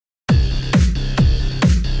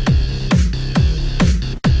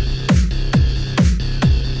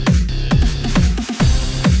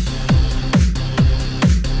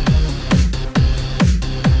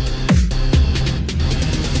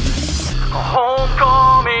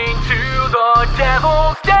Homecoming to the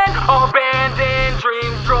devil's den, abandoned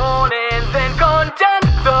dreams drawn and then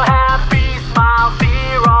condemned. The happy smiles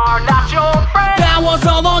here are not your friends. That was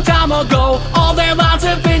a long time ago, all their lives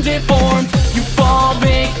have been deformed. You fall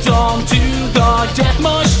victim to the death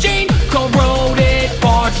machine, corroded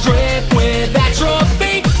parts drip with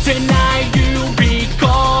atrophy. Tonight you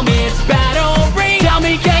become its battery. Tell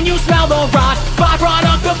me, can you smell the rot?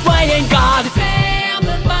 Byproduct of playing God. Failed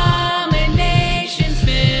abominations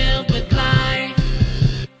filled with life.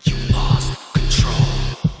 You lost control.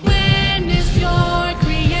 Witness your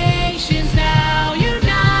creations now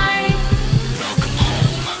unite. Welcome home.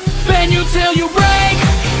 Bend you till you break,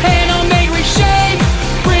 animate, reshape.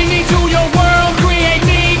 Bring me to your world, create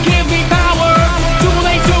me, give me power. Too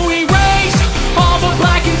late to erase all the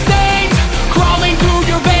blackened stains crawling through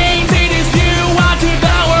your veins. It is you I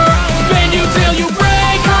devour. Bend you till you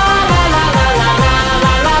break. La la la la la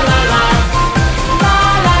la la la la. La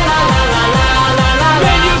la la la la la la la.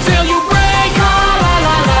 Bend you till you break. La la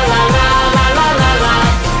la la la la la la la la.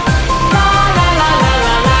 La la la la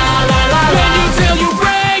la la la la. Bend you till you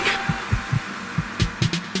break.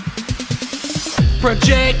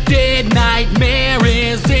 Projected nightmare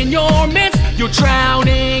is in your midst. You're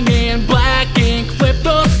drowning in black ink. Flip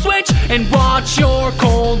the switch and watch your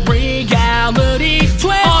cold reality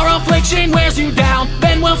twist. Our affliction wears you down,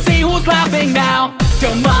 then we'll see who's laughing now.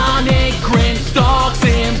 Demonic